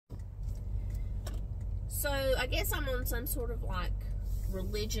So I guess I'm on some sort of like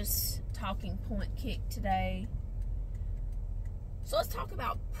religious talking point kick today. So let's talk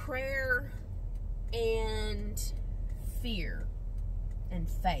about prayer and fear and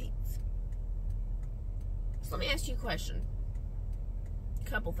faith. So let me ask you a question. A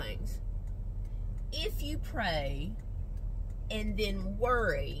couple things. If you pray and then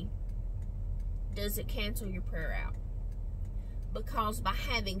worry, does it cancel your prayer out? Because by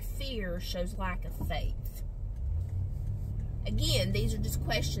having fear shows lack of faith. Again, these are just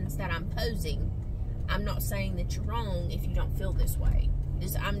questions that I'm posing. I'm not saying that you're wrong if you don't feel this way.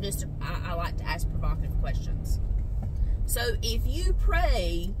 I like to ask provocative questions. So if you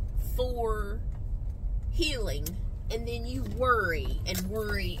pray for healing and then you worry and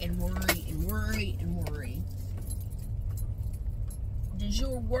worry and worry and worry and worry, does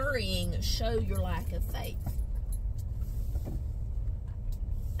your worrying show your lack of faith?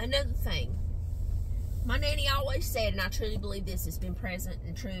 Another thing, my nanny always said, and I truly believe this has been present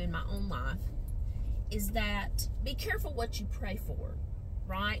and true in my own life, is that be careful what you pray for,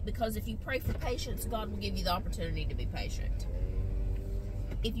 right? Because if you pray for patience, God will give you the opportunity to be patient.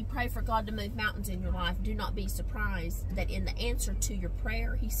 If you pray for God to move mountains in your life, do not be surprised that in the answer to your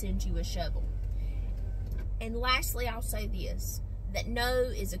prayer, He sends you a shovel. And lastly, I'll say this, that no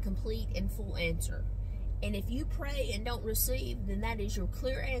is a complete and full answer. And if you pray and don't receive, then that is your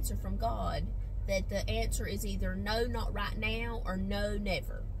clear answer from God that the answer is either no, not right now, or no,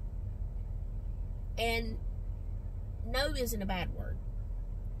 never. And no isn't a bad word.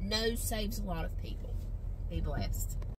 No saves a lot of people. Be blessed.